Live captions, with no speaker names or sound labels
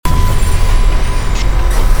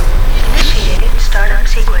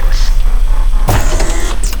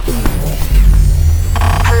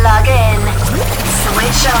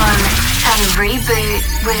Reboot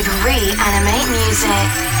with Reanimate Music.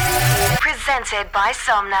 Presented by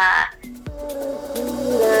Somna.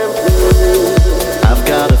 I've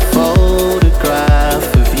got a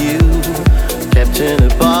photograph of you kept in a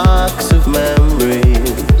box of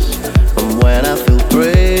memories. And when I feel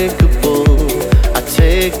breakable, I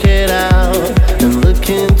take it out and look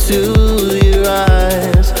into your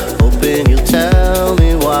eyes, hoping you'll tell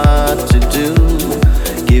me what to do.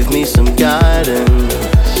 Give me some guidance.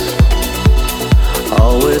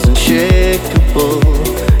 Always unshakable.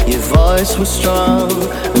 Your voice was strong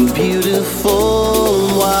and beautiful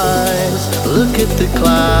and wise. Look at the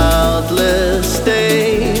cloudless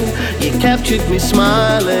day. You captured me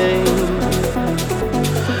smiling.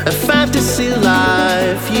 A fantasy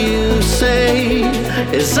life, you say,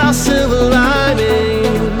 is our silver lining.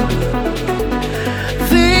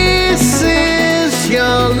 This is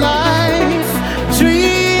your life.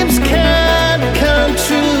 Dreams can't come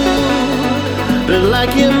true, but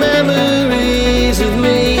like your memories of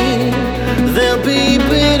me, they'll be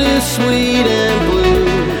bittersweet and blue.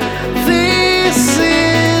 This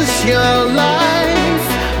is your life.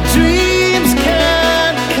 Dreams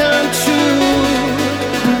can't come true,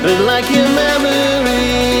 but like your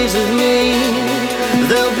memories of me,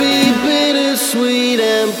 they'll be bittersweet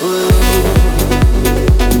and blue.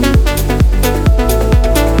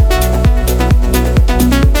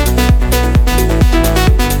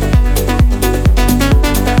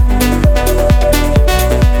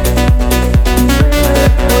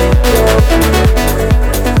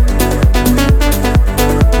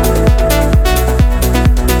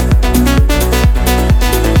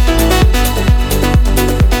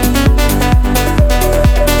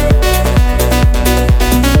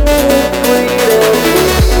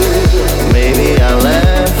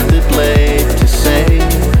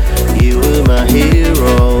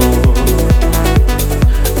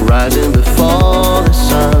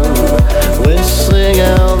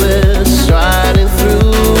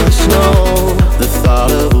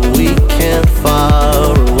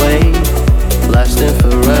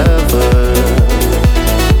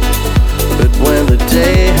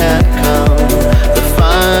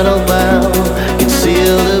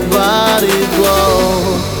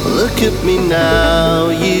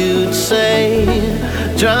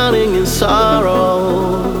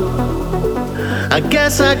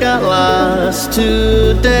 I got lost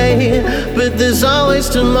today, but there's always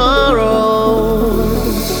tomorrow.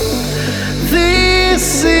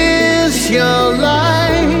 This is your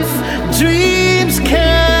life. Dreams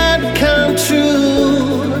can't come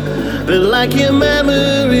true, but like your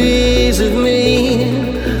memories of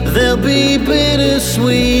me, they'll be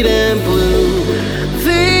bittersweet and blue.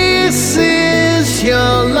 This is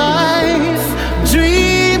your life.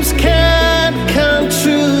 Dreams can't come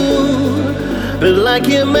true, but like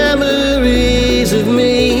your memories of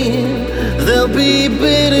me, they'll be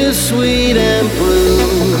bittersweet and blue.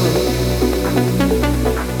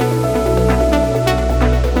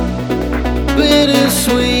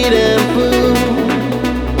 Bittersweet and blue.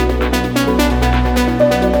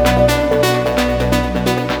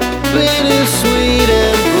 Bittersweet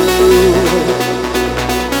and blue.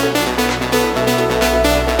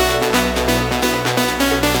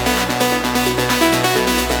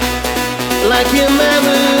 Like your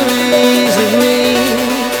memories of me,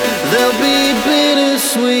 they'll be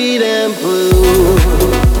bittersweet and blue.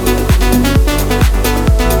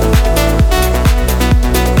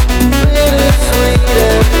 Bittersweet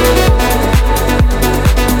and blue.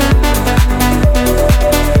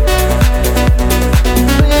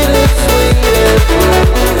 Bittersweet and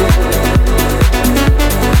blue.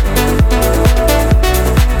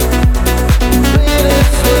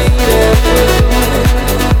 Bittersweet and blue.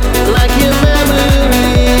 Like your memories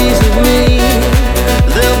of me,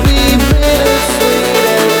 they'll be bittersweet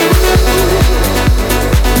and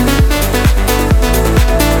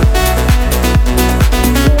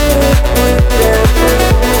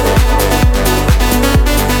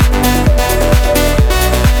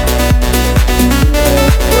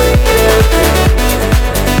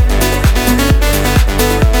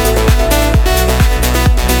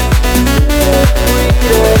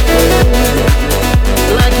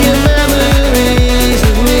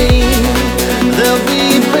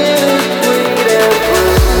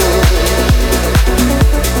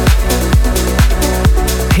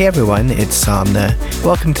Hey everyone, it's Somna.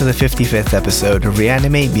 Welcome to the 55th episode of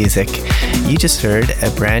Reanimate Music. You just heard a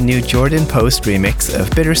brand new Jordan Post remix of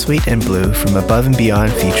Bittersweet and Blue from Above and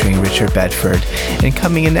Beyond featuring Richard Bedford. And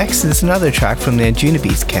coming in next is another track from the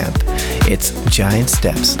Anjunabeats camp. It's Giant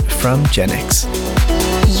Steps from Genix.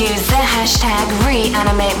 Use the hashtag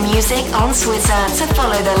 #ReanimateMusic on Twitter to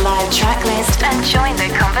follow the live track list and join the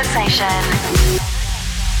conversation.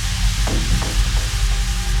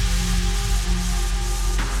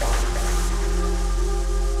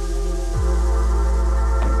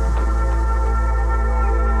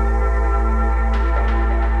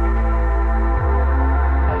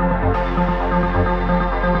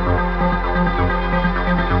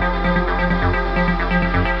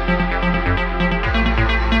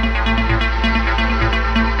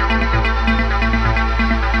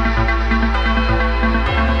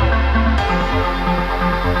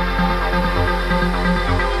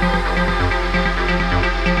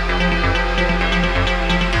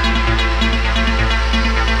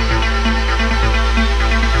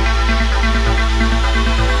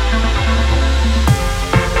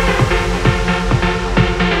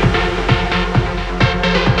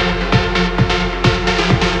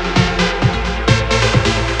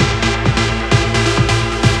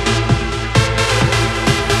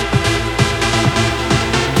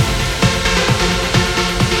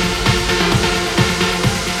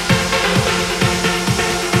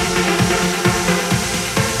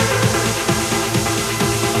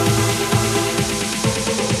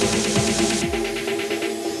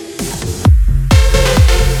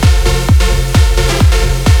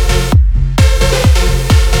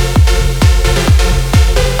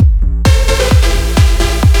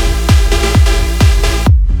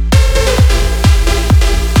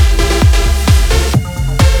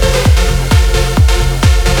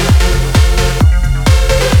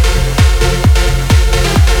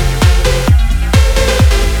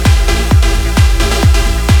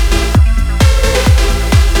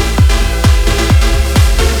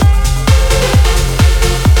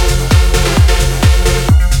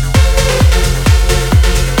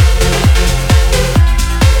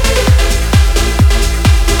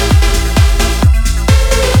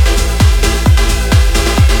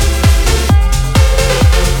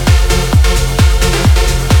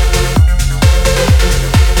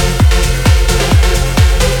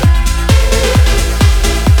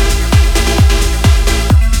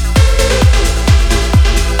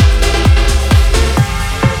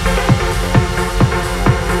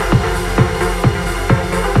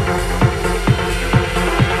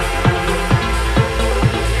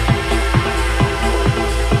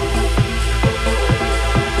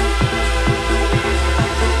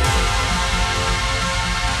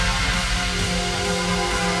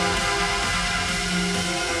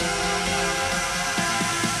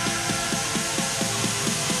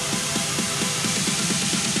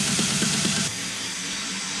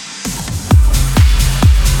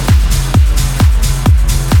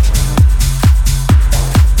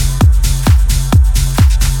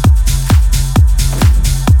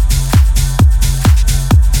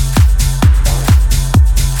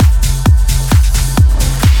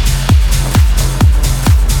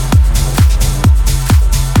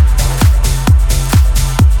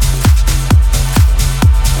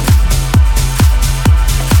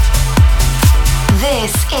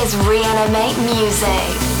 Is Reanimate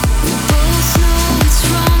Music.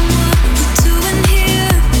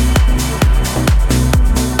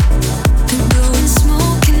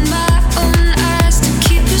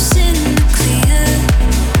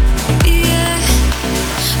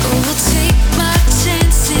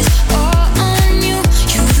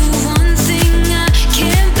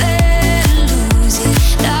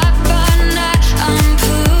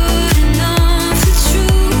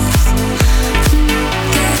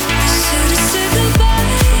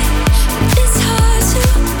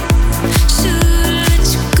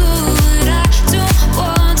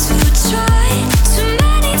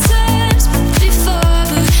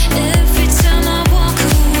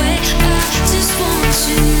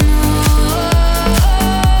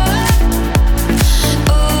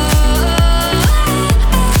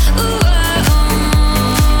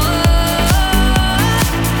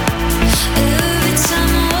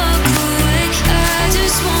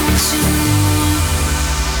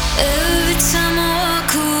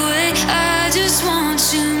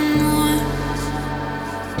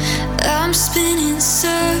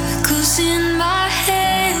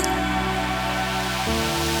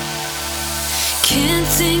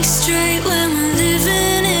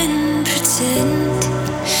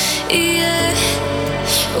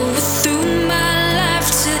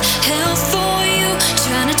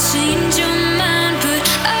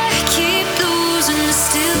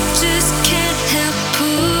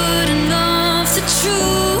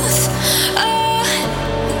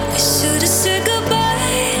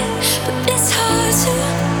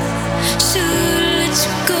 To let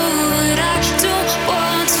you go, but I don't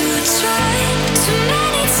want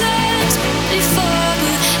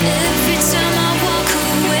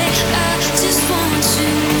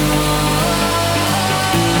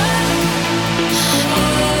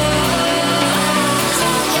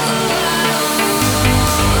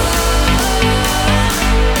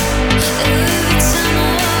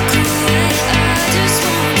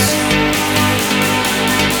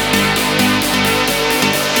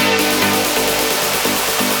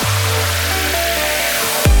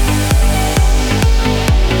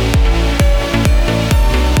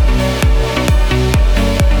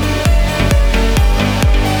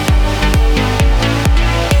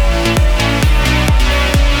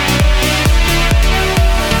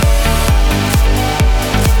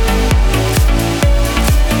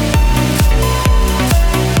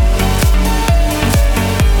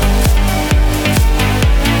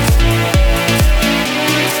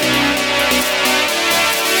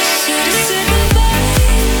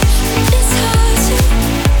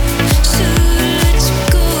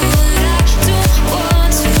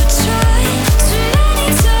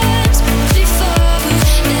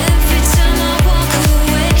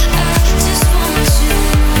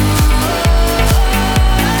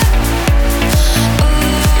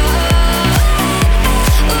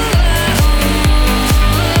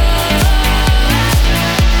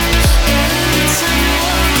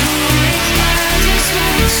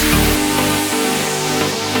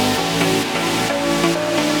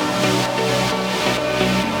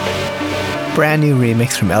brand new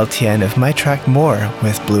remix from LTN of my track More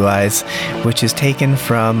with Blue Eyes, which is taken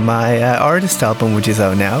from my artist album, which is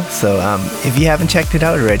out now. So if you haven't checked it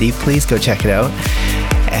out already, please go check it out.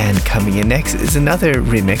 And coming in next is another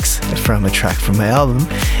remix from a track from my album.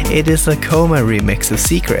 It is a Coma remix of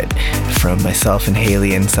Secret from myself and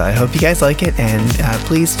Haley, and so I hope you guys like it, and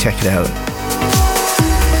please check it out.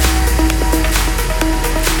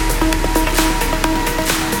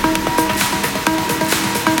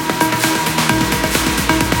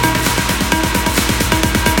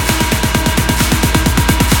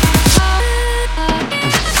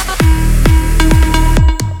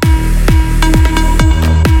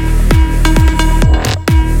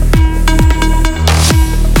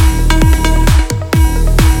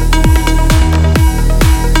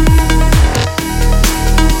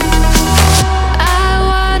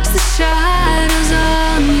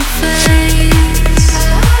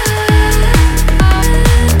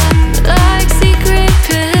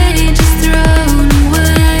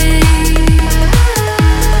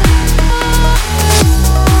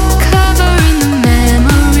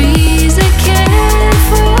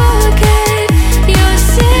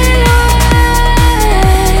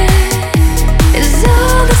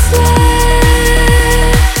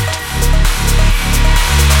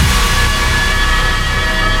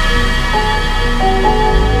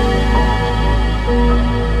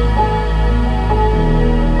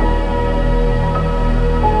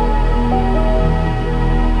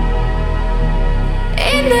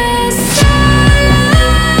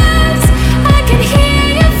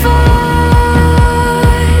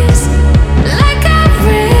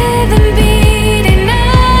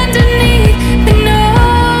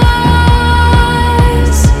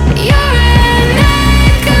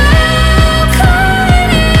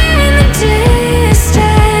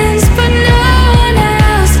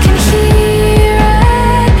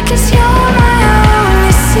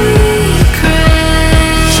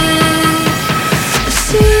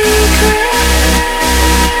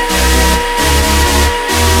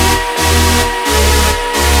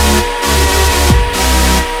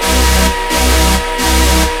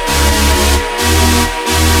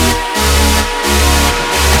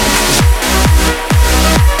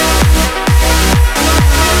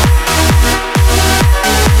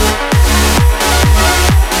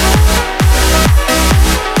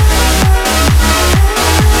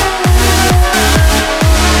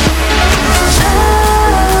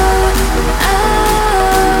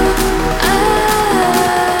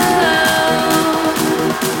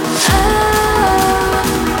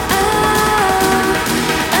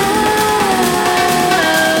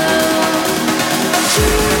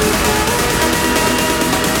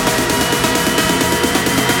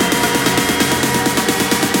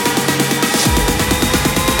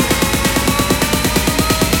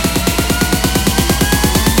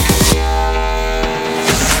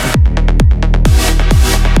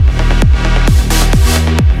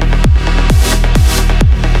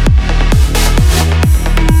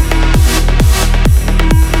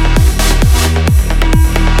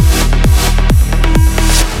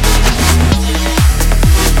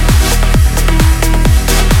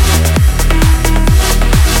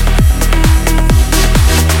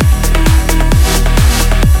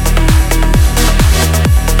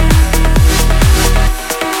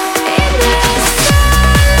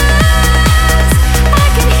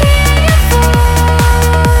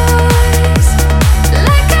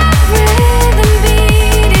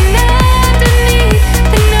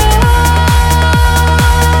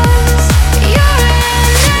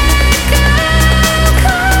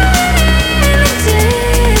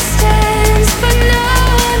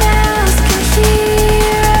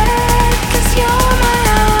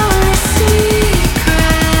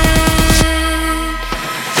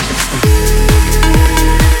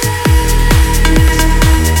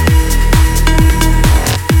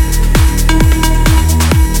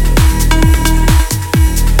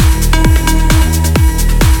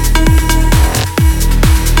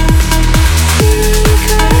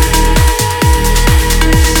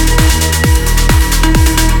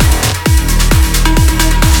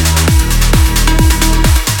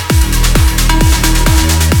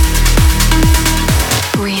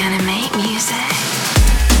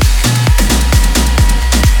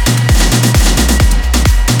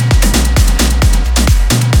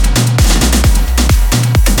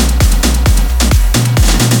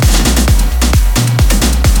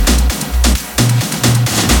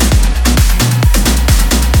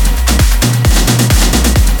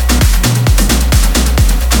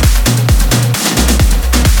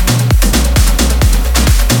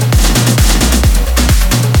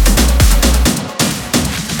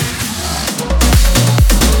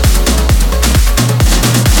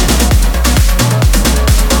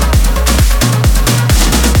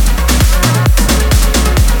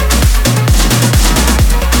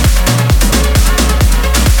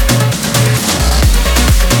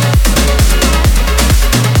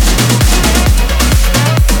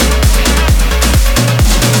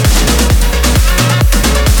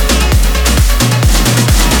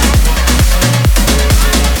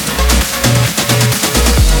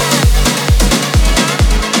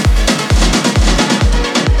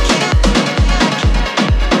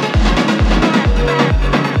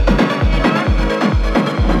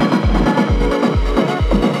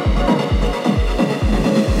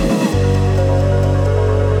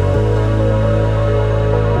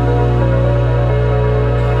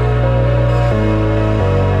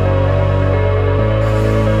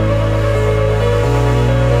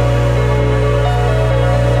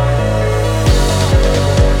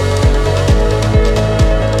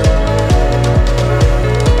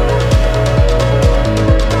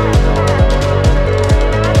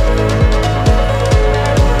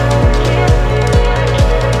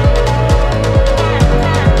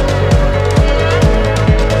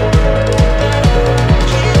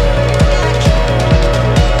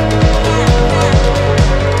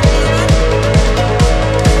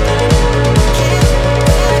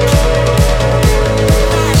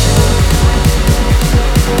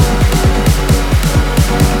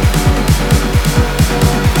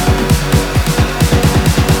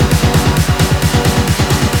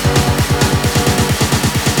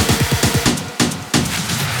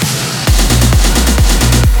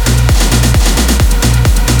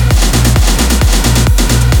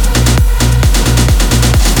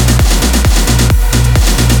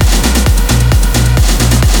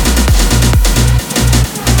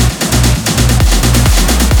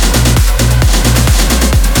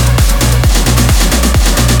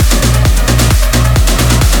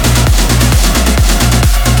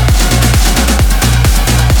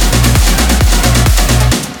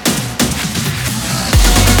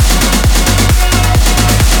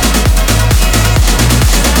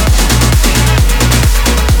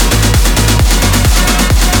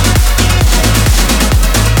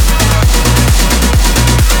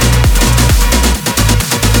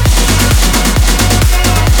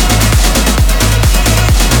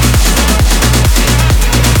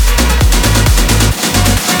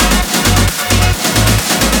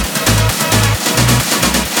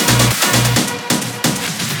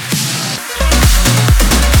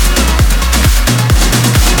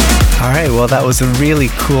 right, well, that was a really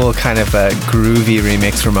cool kind of a groovy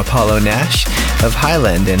remix from Apollo Nash of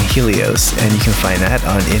Highland and Helios, and you can find that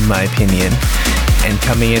on In My Opinion. And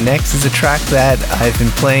coming in next is a track that I've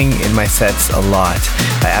been playing in my sets a lot.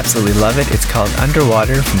 I absolutely love it. It's called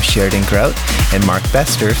Underwater from Sheridan Grout and Mark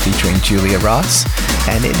Bester featuring Julia Ross,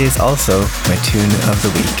 and it is also my tune of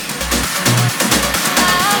the week.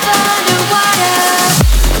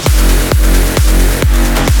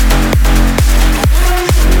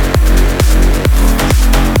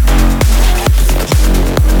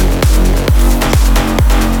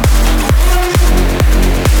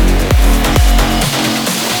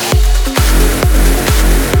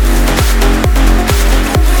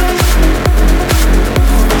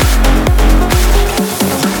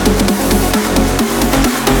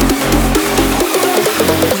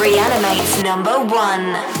 Number 1.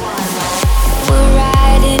 We're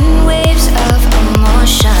riding waves of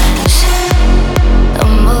emotions,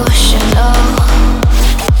 emotional,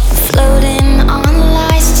 floating on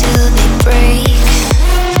lies till they break.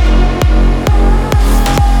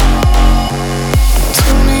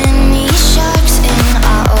 Too many sharks in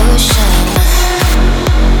our ocean.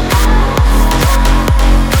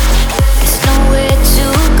 There's nowhere to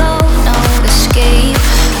go, no escape.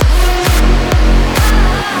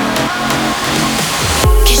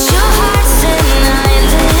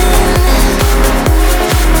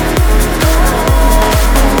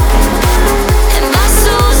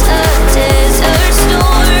 Day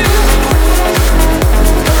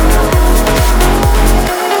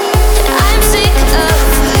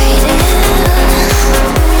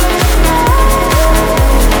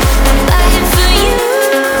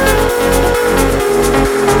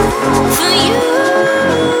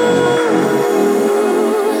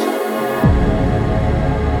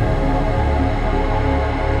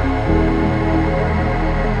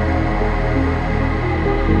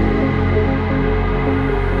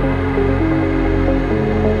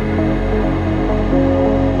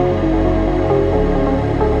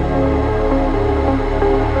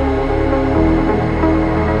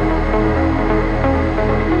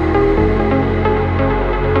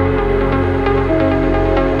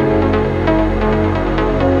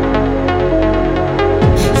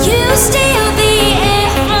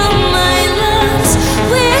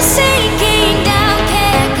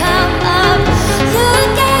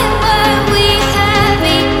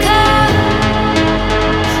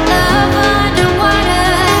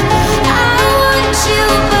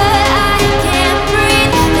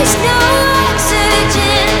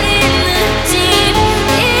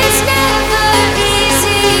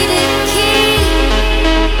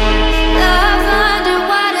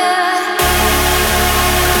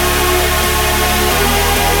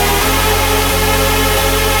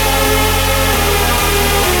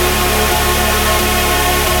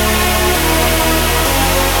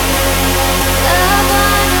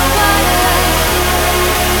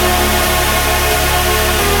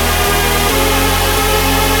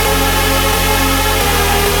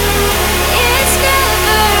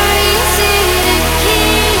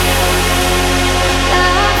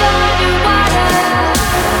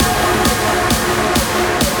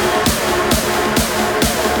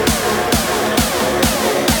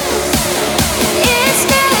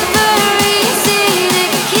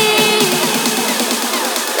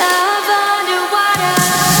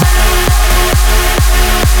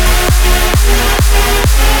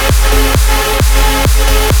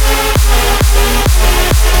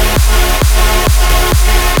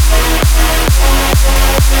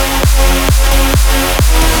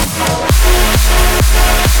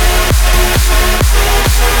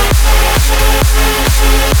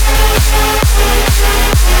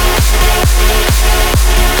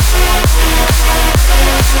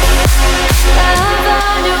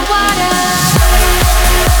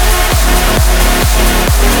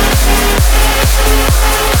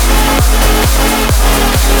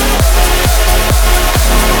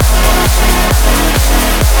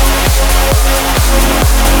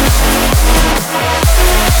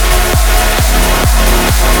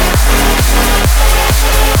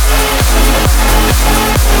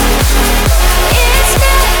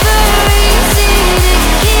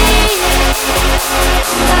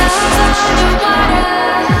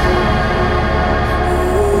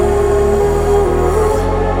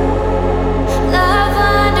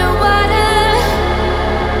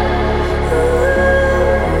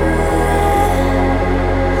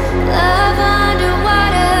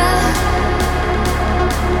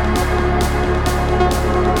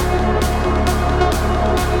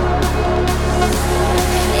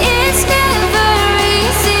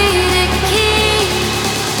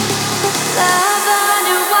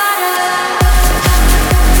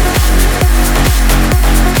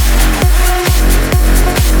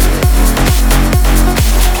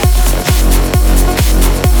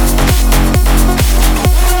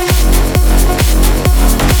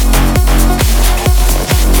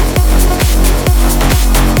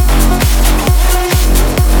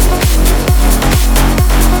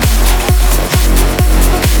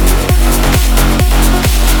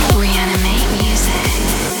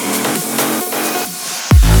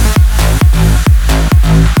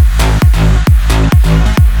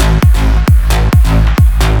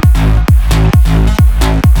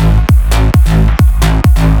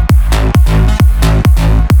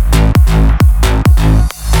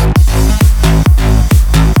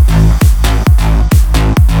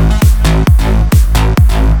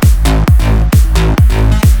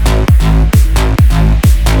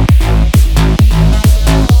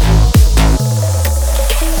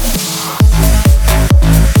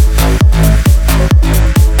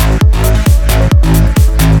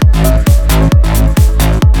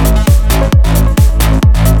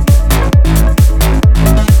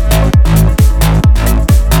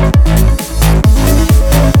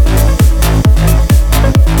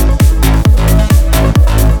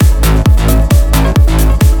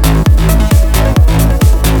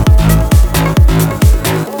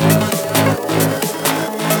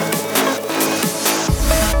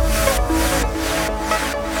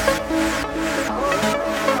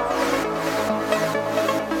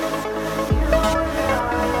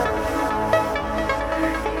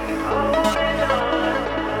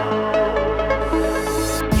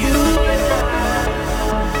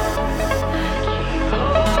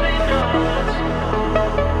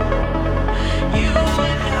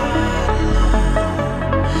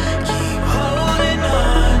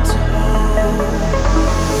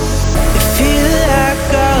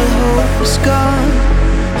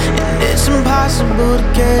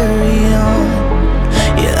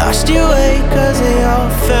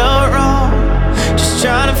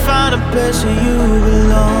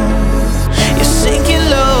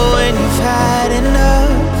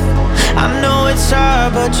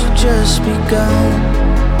just begun.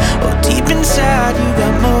 Oh, deep inside you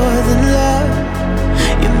got more than love.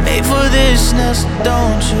 You're made for this now, so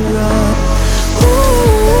don't you run.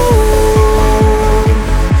 Ooh,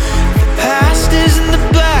 the past is in the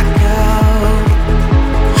blackout.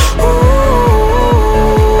 Ooh,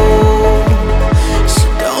 so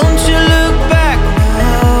don't you look back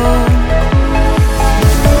now.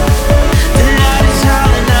 The night is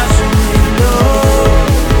howling out from the window.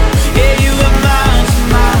 Yeah, you got miles and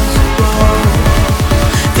miles to go.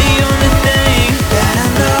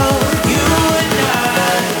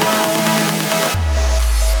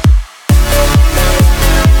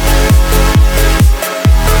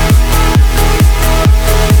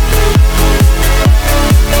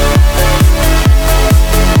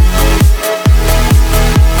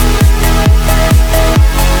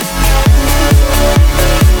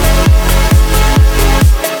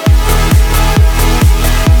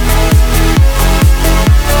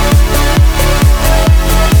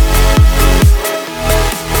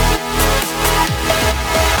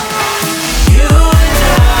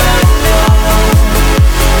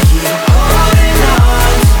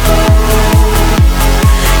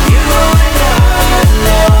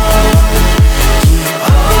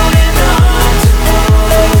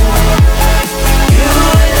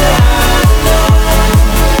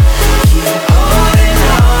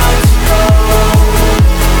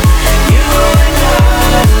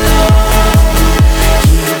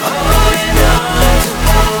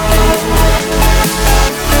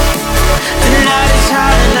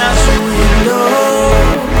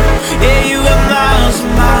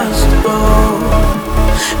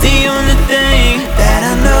 The only thing that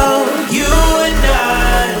I know, you are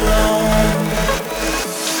not alone.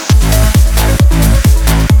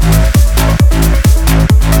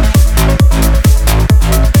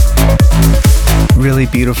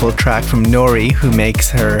 Beautiful track from Nori, who makes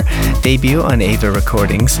her debut on Ava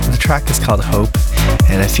Recordings. The track is called Hope,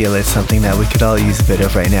 and I feel it's something that we could all use a bit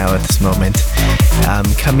of right now at this moment.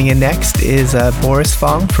 Coming in next is Boris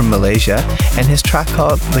Fong from Malaysia, and his track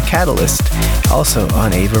called The Catalyst, also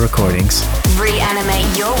on Ava Recordings.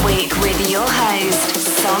 Reanimate your week with your host,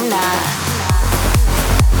 Somna.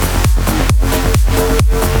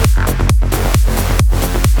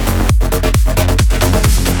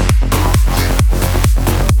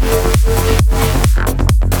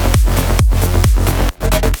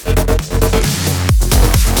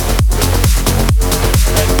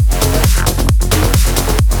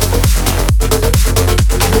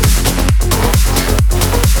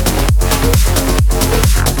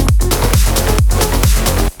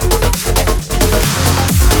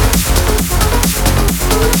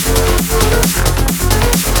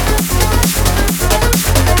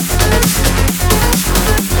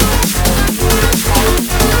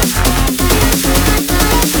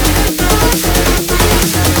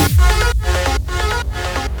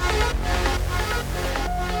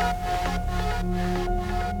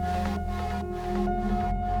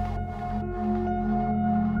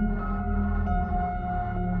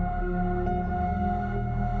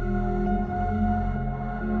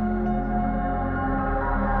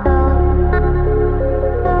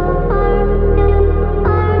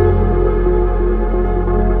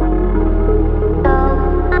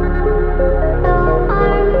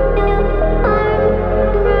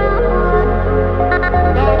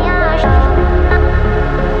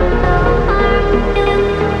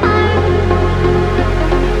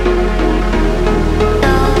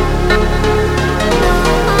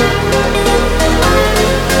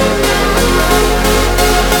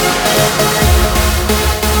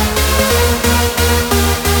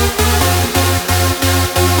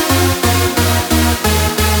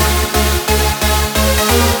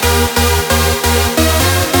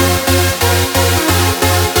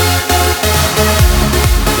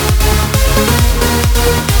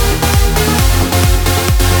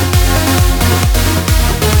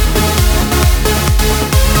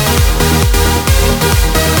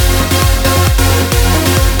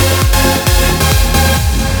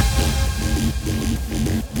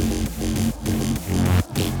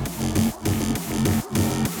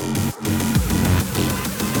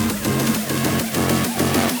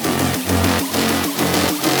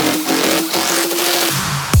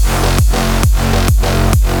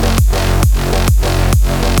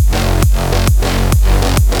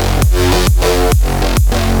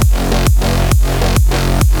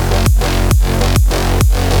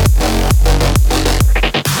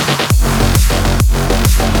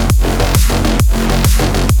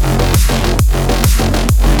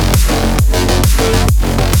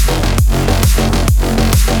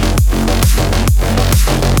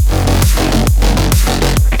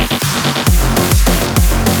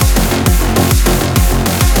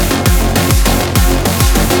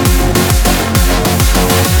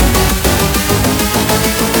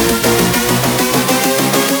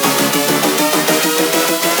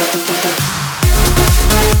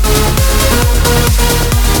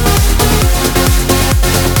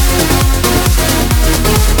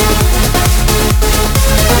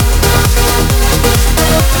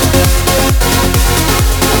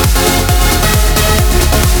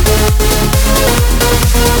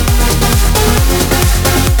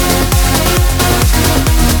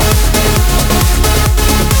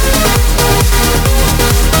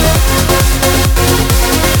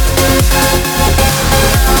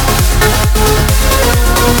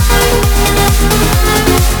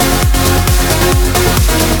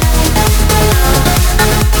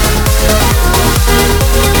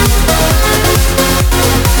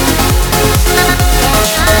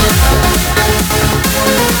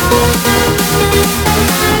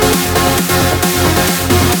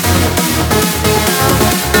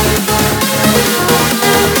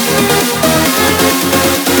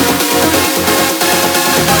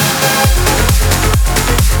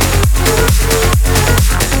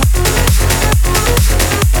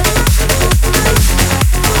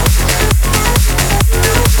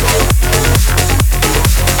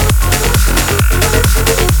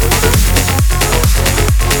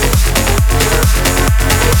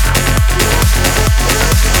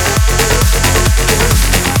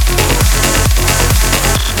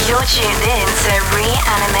 You're tuned in to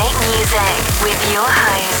Reanimate Music with your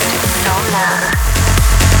host, Somna.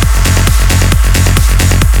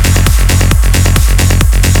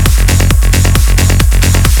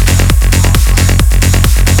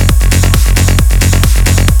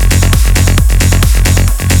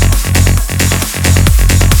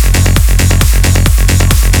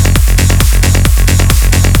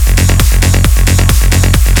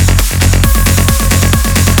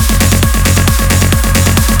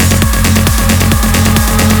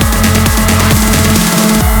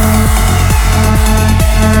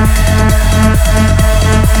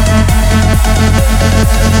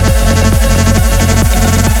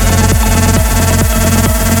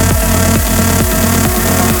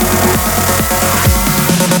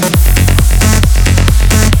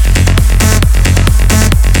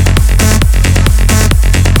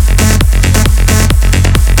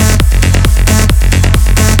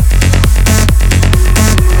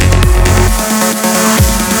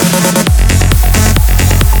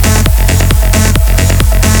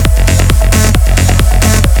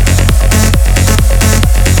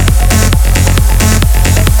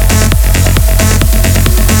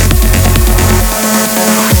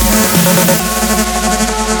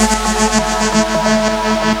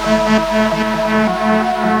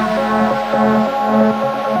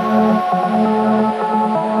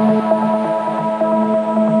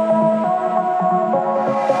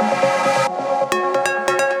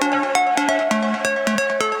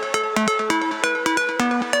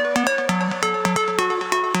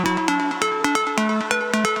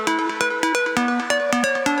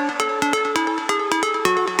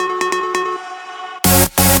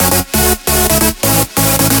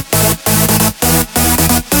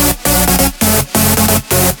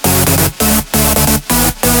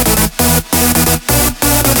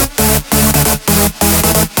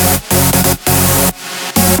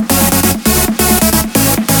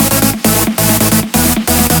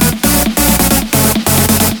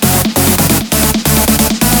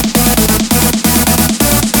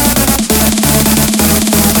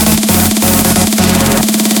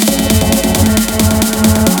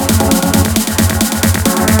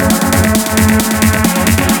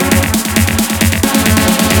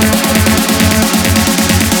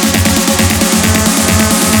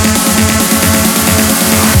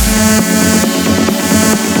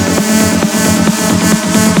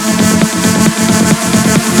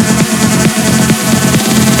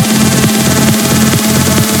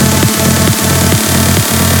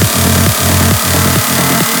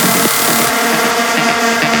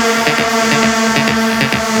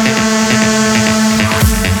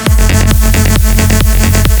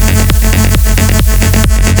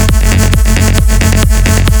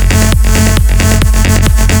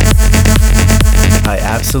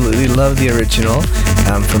 Absolutely love the original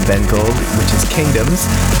from Ben Gold, which is Kingdoms,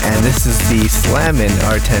 and this is the Slammin'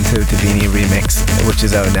 Artento Divini remix, which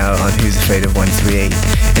is out now on Who's Afraid of 138.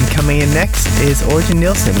 And coming in next is Orjan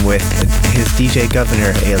Nilsen with his DJ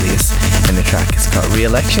Governor alias, and the track is called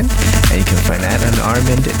Re-Election, and you can find that on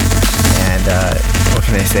Armand. And what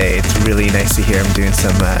can I say? It's really nice to hear him doing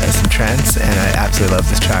some trance, and I absolutely love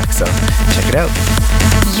this track, so check it out.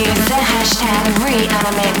 Use the hashtag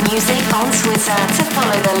Reanimate Music on Twitter to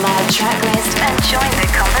follow the live track list and join the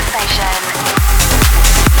conversation.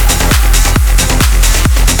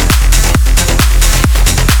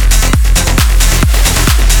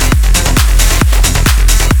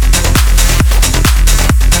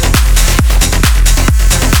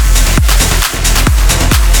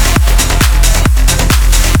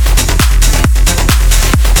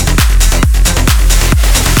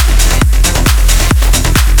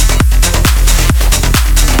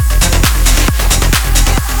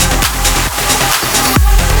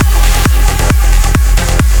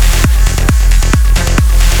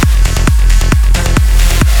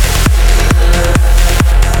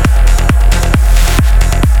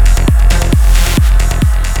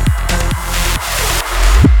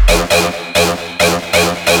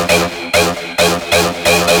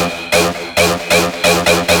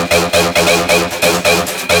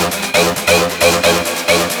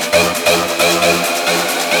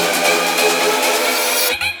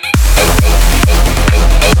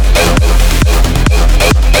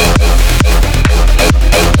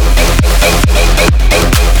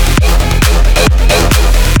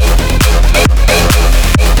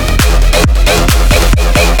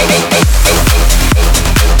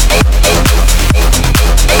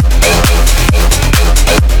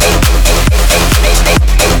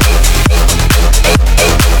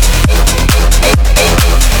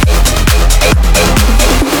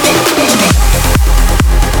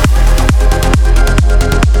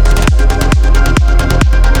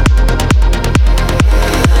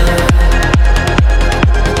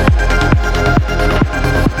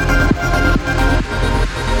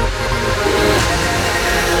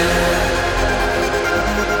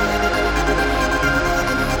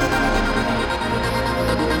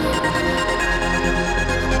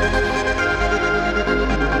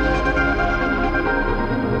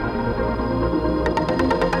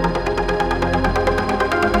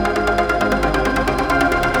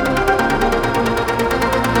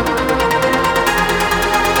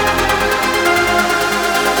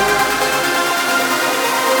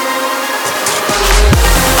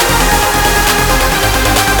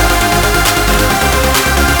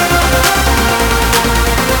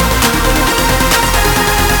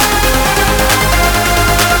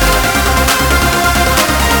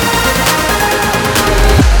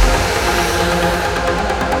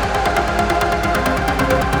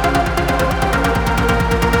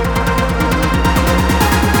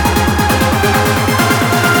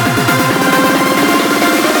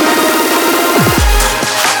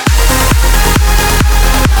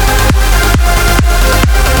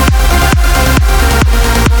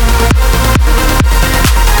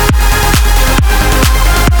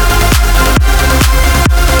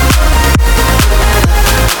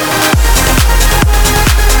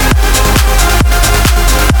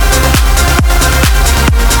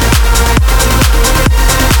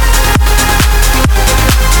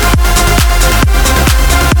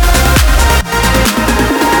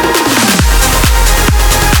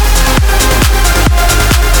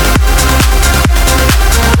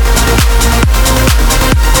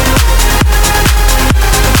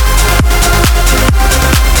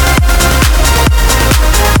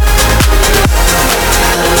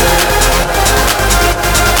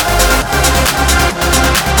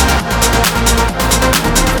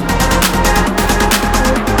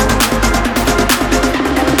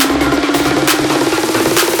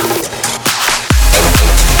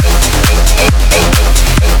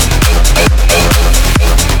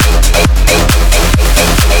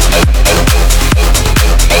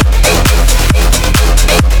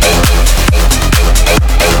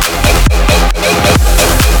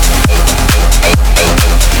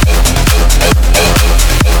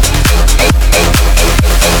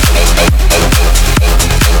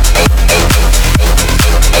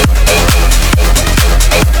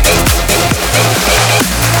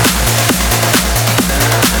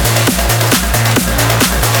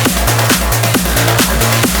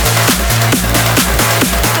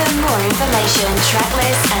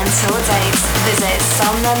 tour dates, visit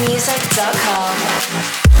somnamusic.com.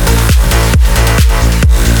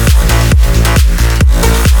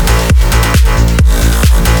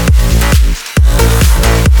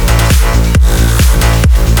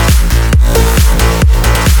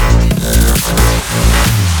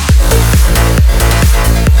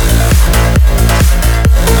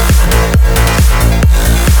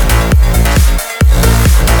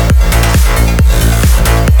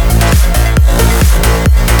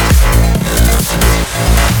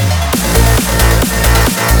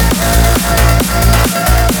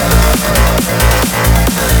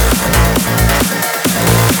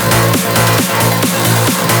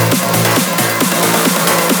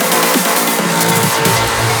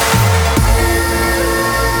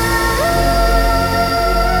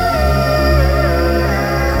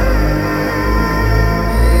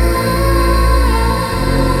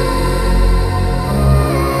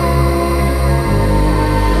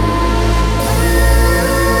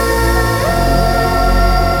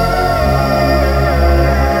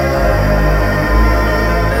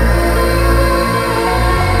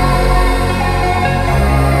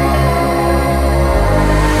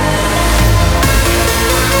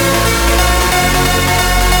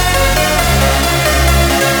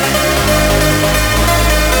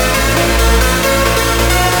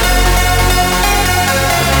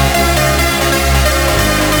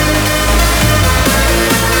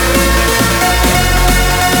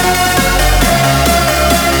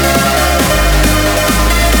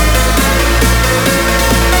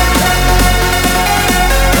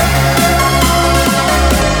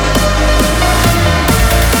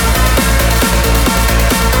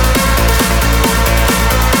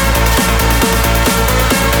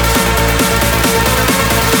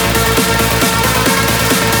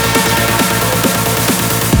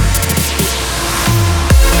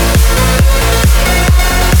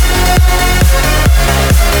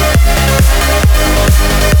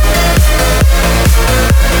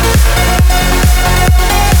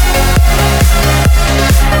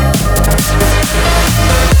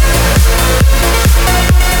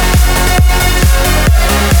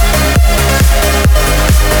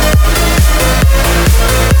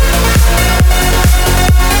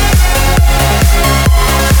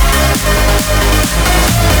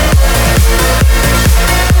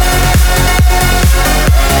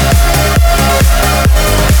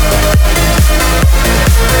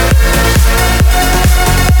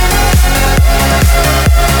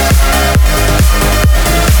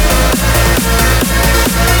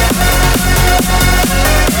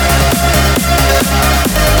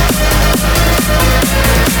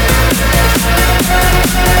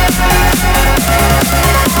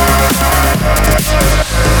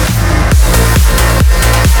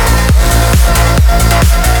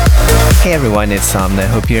 Hey everyone, it's Somna.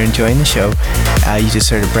 Hope you're enjoying the show. You just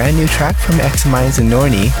heard a brand new track from X Minds and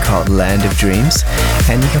Norny called Land of Dreams,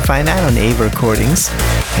 and you can find that on Ava Recordings.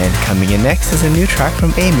 And coming in next is a new track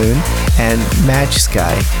from A Moon and Madge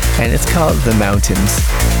Sky, and it's called The Mountains.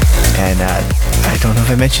 And I don't know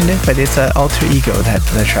if I mentioned it, but it's an alter ego that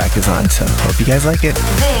the track is on, so hope you guys like it.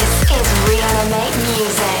 This is Reanimate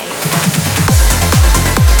Music.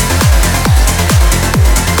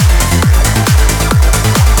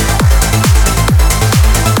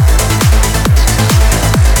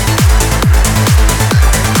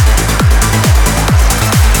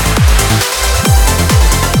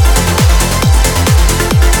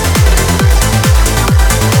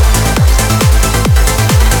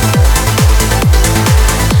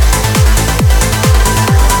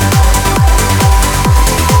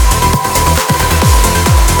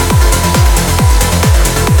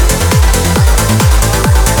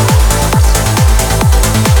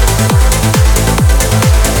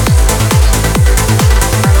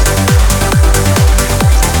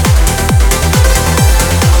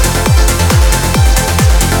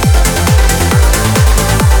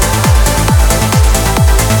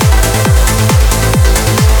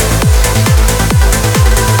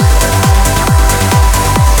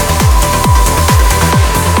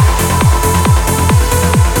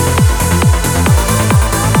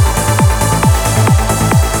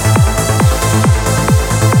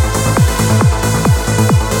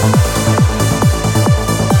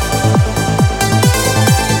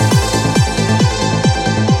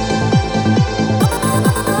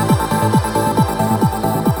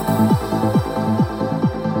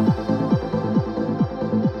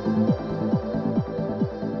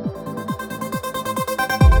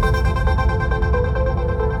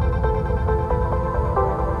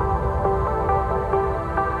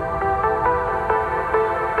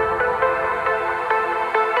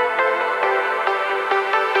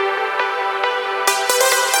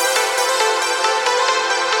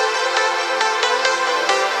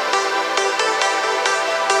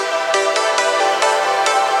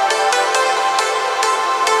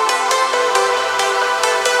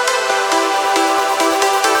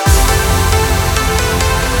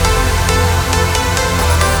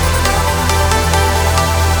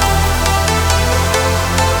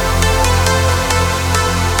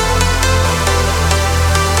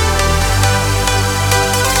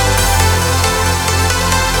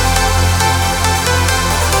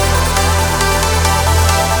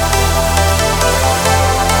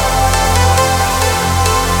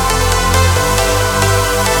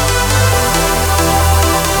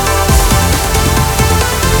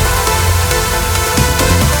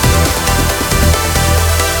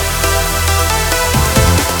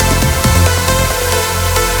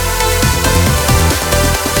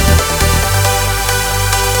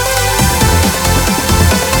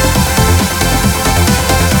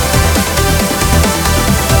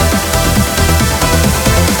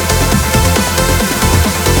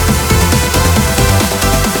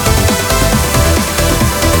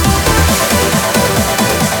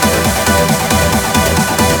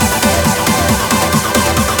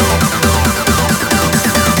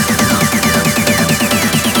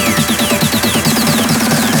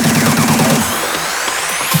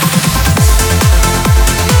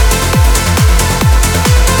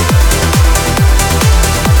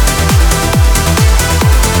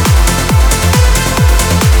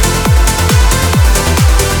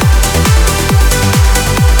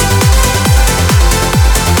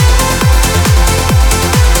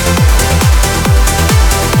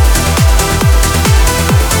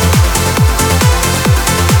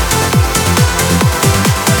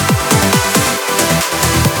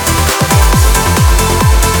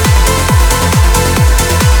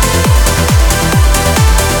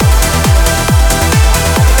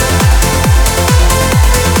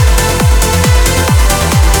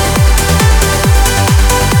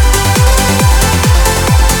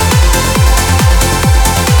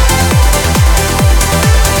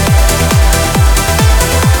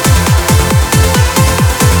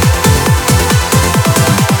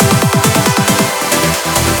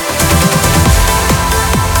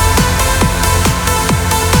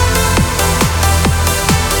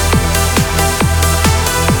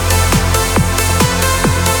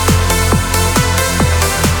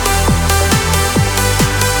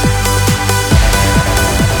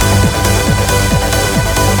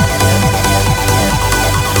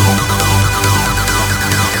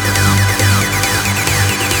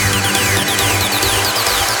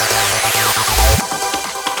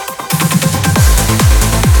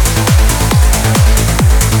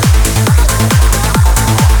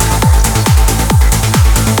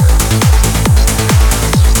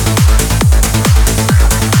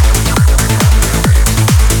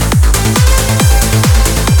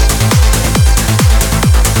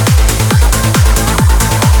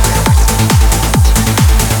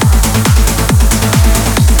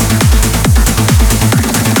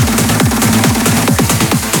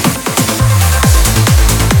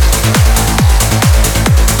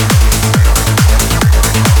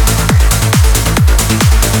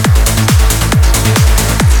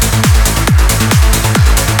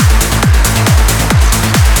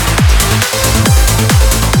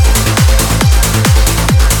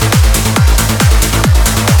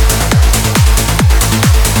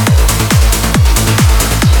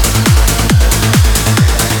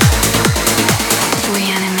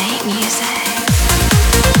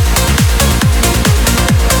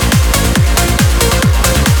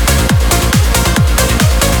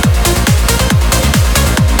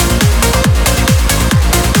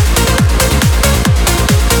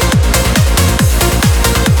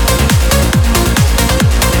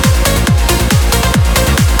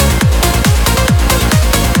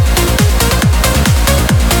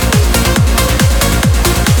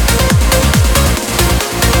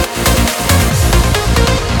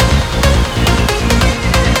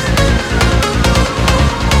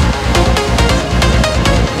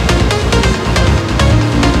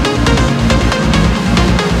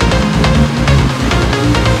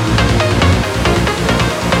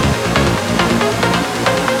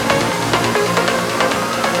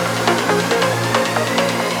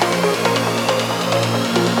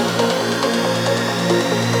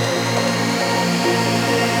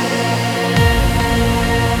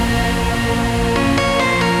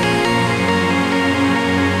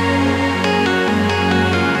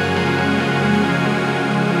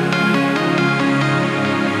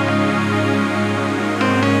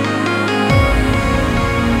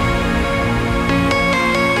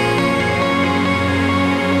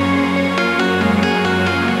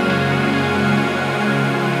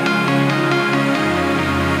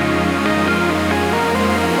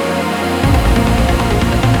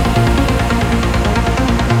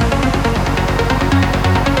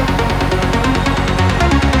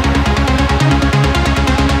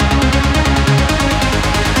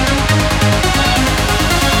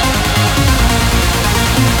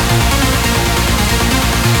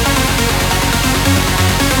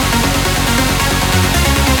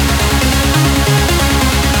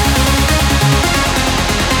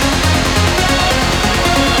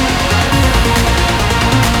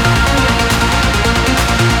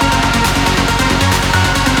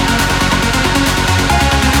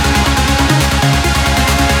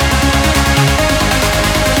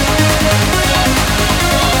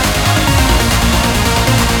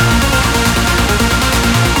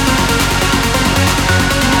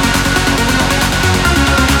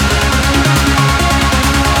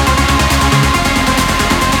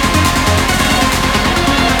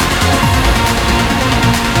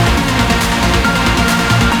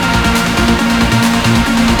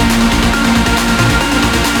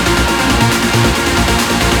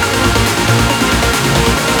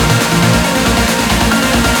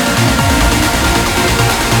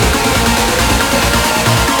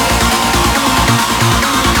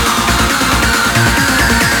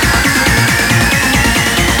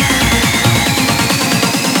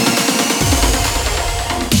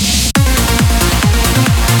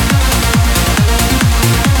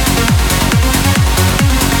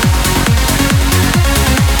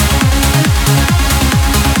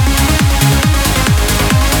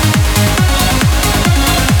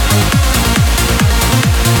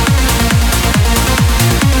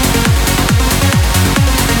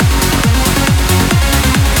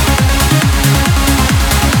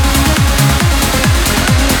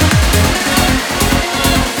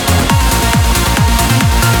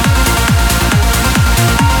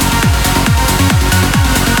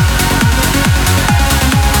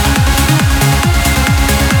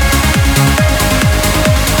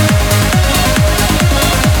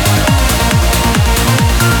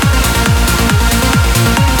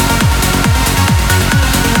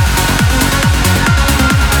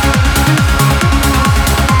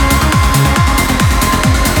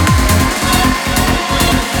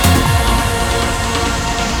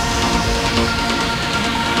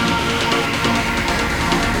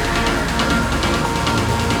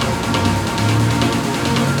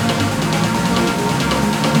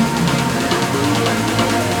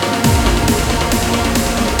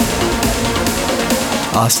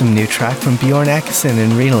 awesome new track from Bjorn Akesson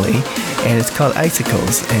and Renali, and it's called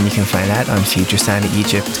Icicles, and you can find that on Future Sound of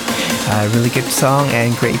Egypt. Really good song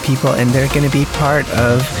and great people, and they're going to be part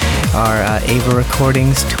of our Ava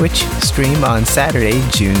Recordings Twitch stream on Saturday,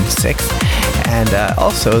 June 6th. And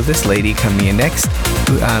also this lady coming in next,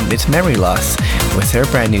 it's Memory Loss with her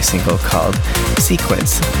brand new single called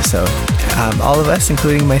Sequence. So all of us,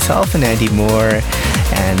 including myself and Andy Moore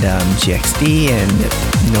and GXD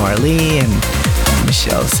and Nora Lee and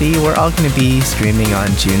Michelle C, we're all going to be streaming on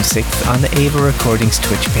June 6th on the Ava Recordings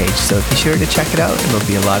Twitch page. So be sure to check it out. It'll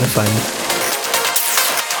be a lot of fun.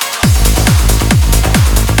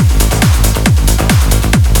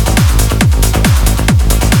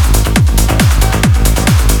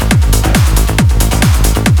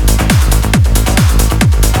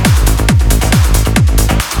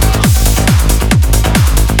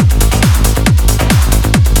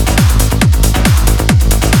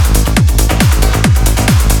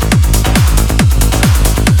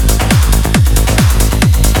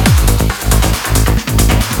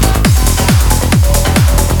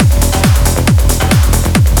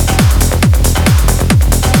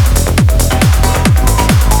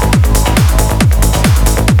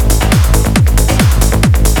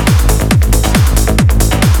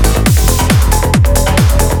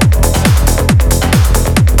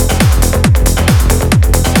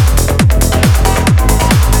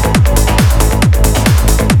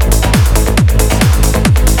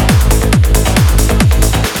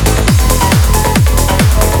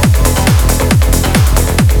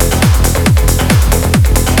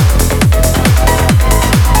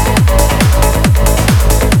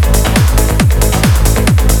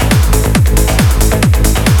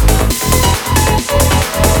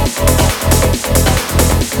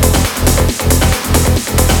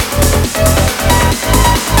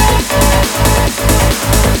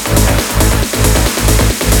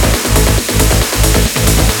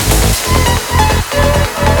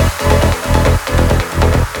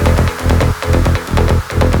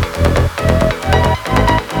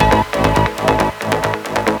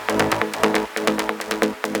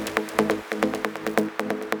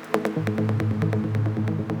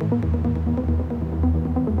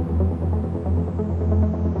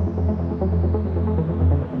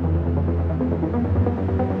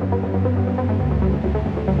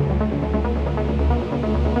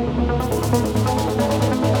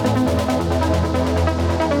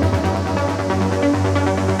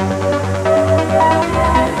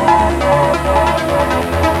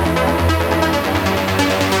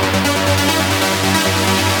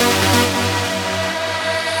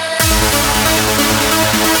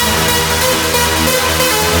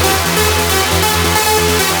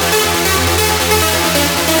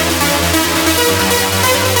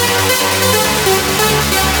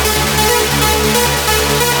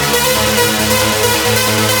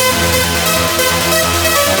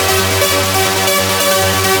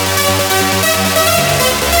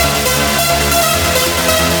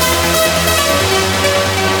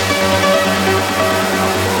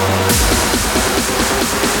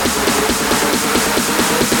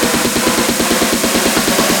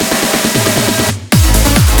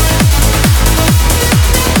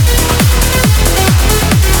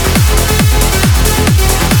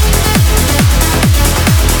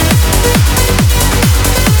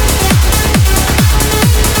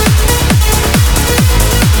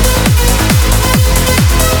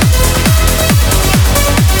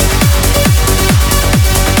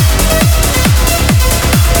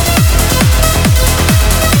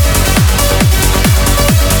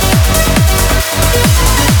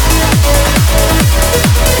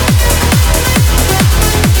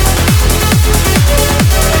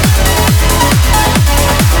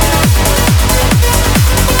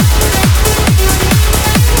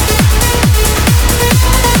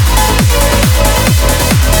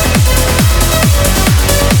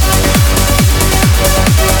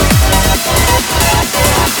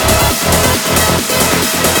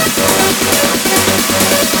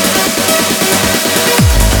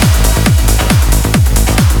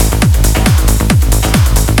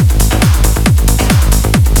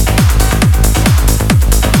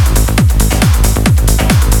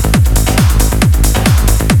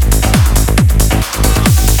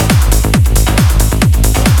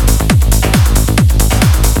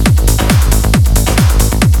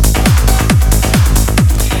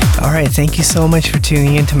 thank you so much for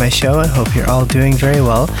tuning into my show. I hope you're all doing very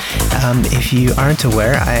well. If you aren't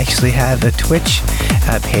aware, I actually have a Twitch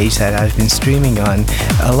page that I've been streaming on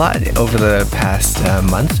a lot over the past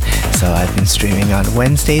month. So I've been streaming on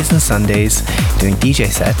Wednesdays and Sundays doing DJ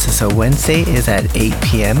sets. So Wednesday is at 8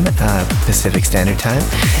 p.m. Pacific Standard Time,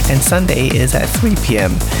 and Sunday is at 3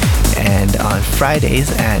 p.m. And on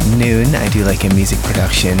Fridays at noon, I do like a music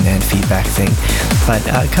production and feedback thing. But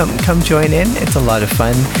come join in. It's a lot of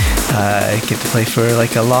fun. I get to play for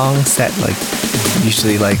like a long set, like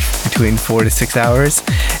usually like between 4 to 6 hours.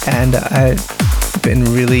 And I've been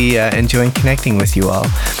really enjoying connecting with you all.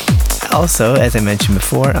 Also, as I mentioned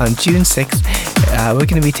before, on June 6th, we're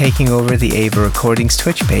going to be taking over the Ava Recordings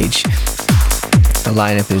Twitch page. The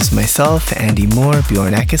lineup is myself, Andy Moore,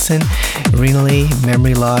 Bjorn Ekison, Rena Lee,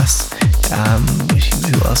 Memory Loss,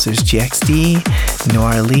 who else? There's GXD,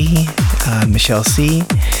 Noir Lee, Michelle C,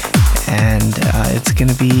 and it's going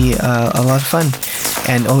to be a lot of fun.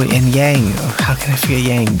 And Yang, how can I forget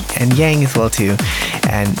Yang? And Yang as well too.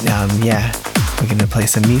 And yeah, we're going to play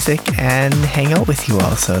some music and hang out with you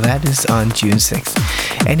all. So that is on June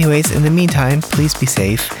 6th. Anyways, in the meantime, please be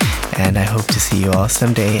safe. And I hope to see you all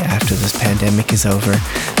someday after this pandemic is over.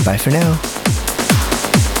 Bye for now.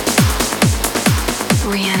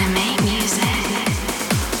 Reanimate.